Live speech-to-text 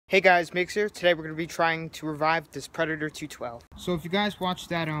Hey guys, Mix here. Today we're going to be trying to revive this Predator 212. So if you guys watched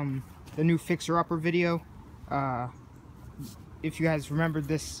that the new Fixer Upper video, if you guys remember,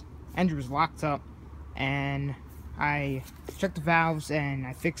 this engine was locked up and I checked the valves and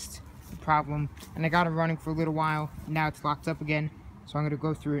I fixed the problem and I got it running for a little while. Now it's locked up again, so I'm going to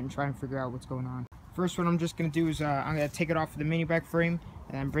go through it and try and figure out what's going on. First, what I'm just going to do is I'm going to take it off of the mini bike frame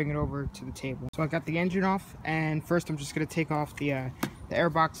and then bring it over to the table. So I got the engine off, and first I'm just going to take off the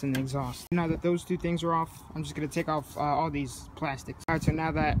airbox and the exhaust. Now that those two things are off, I'm just going to take off all these plastics. Alright, so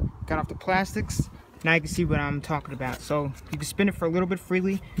now that I got off the plastics, now you can see what I'm talking about. So you can spin it for a little bit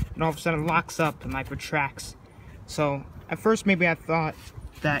freely, and all of a sudden it locks up and like retracts. So at first maybe I thought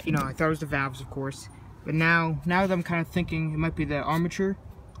that, I thought it was the valves, of course. But now that I'm kind of thinking it might be the armature,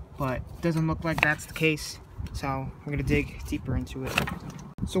 but it doesn't look like that's the case. So I'm going to dig deeper into it.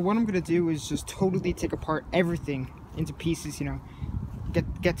 So what I'm going to do is just totally take apart everything into pieces,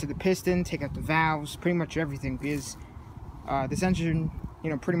 get to the piston, take out the valves, pretty much everything, because this engine,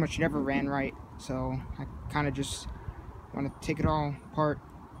 pretty much never ran right. So I kind of just want to take it all apart,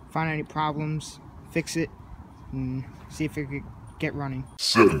 find any problems, fix it, and see if it could get running.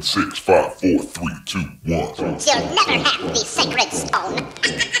 7, 6, 5, 4, 3, 2, 1. You'll never have the sacred stone.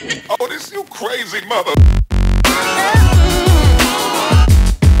 Oh, this you crazy mother.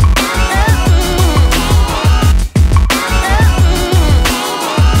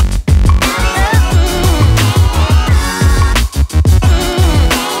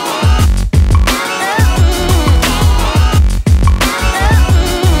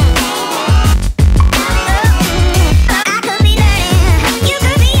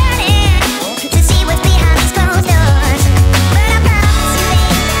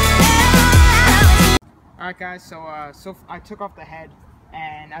 Alright guys, so I took off the head,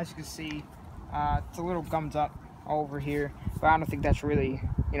 and as you can see, it's a little gummed up over here, but I don't think that's really,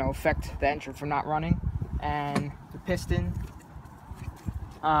 affect the engine from not running. And the piston,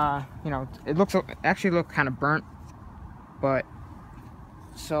 it actually looked kind of burnt, but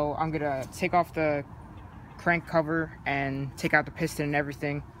so I'm gonna take off the crank cover and take out the piston and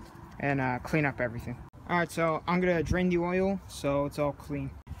everything, and clean up everything. Alright, so I'm gonna drain the oil so it's all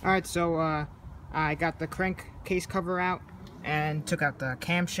clean. Alright, so I got the crank case cover out and took out the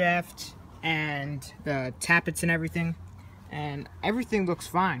camshaft and the tappets and everything looks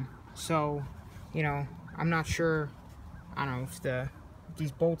fine. So, I'm not sure, I don't know if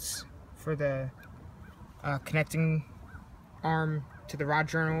these bolts for the connecting arm to the rod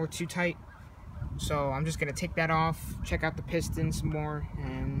journal are too tight. So I'm just gonna take that off, check out the piston some more,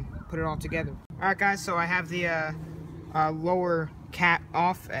 and put it all together. Alright guys, so I have the lower cap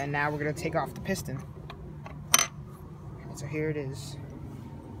off, and now we're gonna take off the piston. So here it is,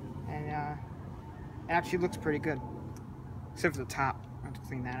 and it actually looks pretty good, except for the top. I have to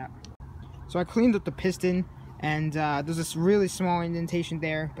clean that up. So I cleaned up the piston, and there's this really small indentation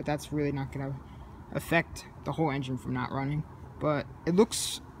there, but that's really not gonna affect the whole engine from not running. But it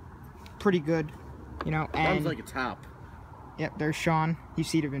looks pretty good, and sounds like a top. Yep, there's Sean. You've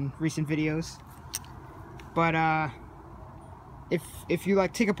seen him in recent videos. But if you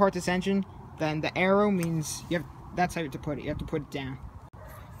take apart this engine, then the arrow means that's how you have to put it. You have to put it down.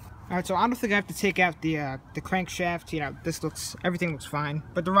 Alright, so I don't think I have to take out the crankshaft. Everything looks fine,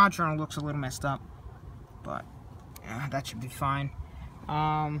 but the rod journal looks a little messed up. But that should be fine.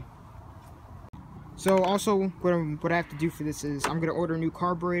 So also what I have to do for this is I'm gonna order a new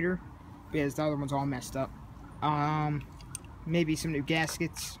carburetor because the other one's all messed up. Maybe some new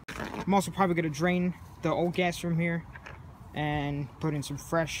gaskets. I'm also probably gonna drain the old gas from here and put in some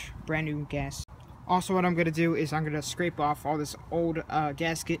fresh, brand new gas. Also, what I'm gonna do is I'm gonna scrape off all this old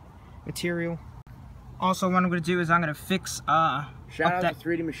gasket material. Also, what I'm gonna do is I'm gonna fix Shout out to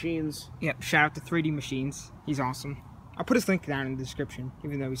 3D Machines. Yep, shout out to 3D Machines. He's awesome. I'll put his link down in the description,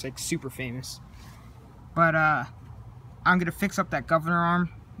 even though he's super famous. But I'm gonna fix up that governor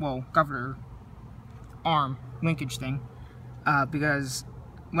arm linkage thing, because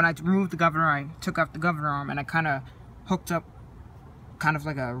when I removed the governor, I took off the governor arm and I kind of hooked up kind of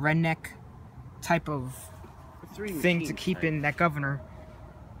like a redneck type of thing to keep in that governor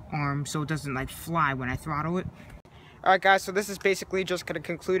arm so it doesn't fly when I throttle it. Alright guys, so this is basically just going to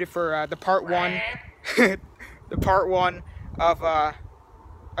conclude it for the part one. The part one of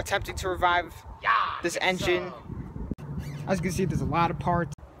attempting to revive this engine. As you can see, there's a lot of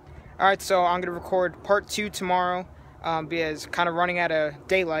parts. Alright, so I'm going to record part 2 tomorrow, because kind of running out of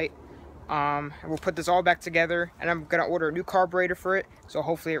daylight. We'll put this all back together, and I'm going to order a new carburetor for it, so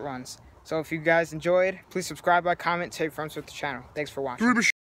hopefully it runs. So if you guys enjoyed, please subscribe, like, comment, tell your friends with the channel. Thanks for watching.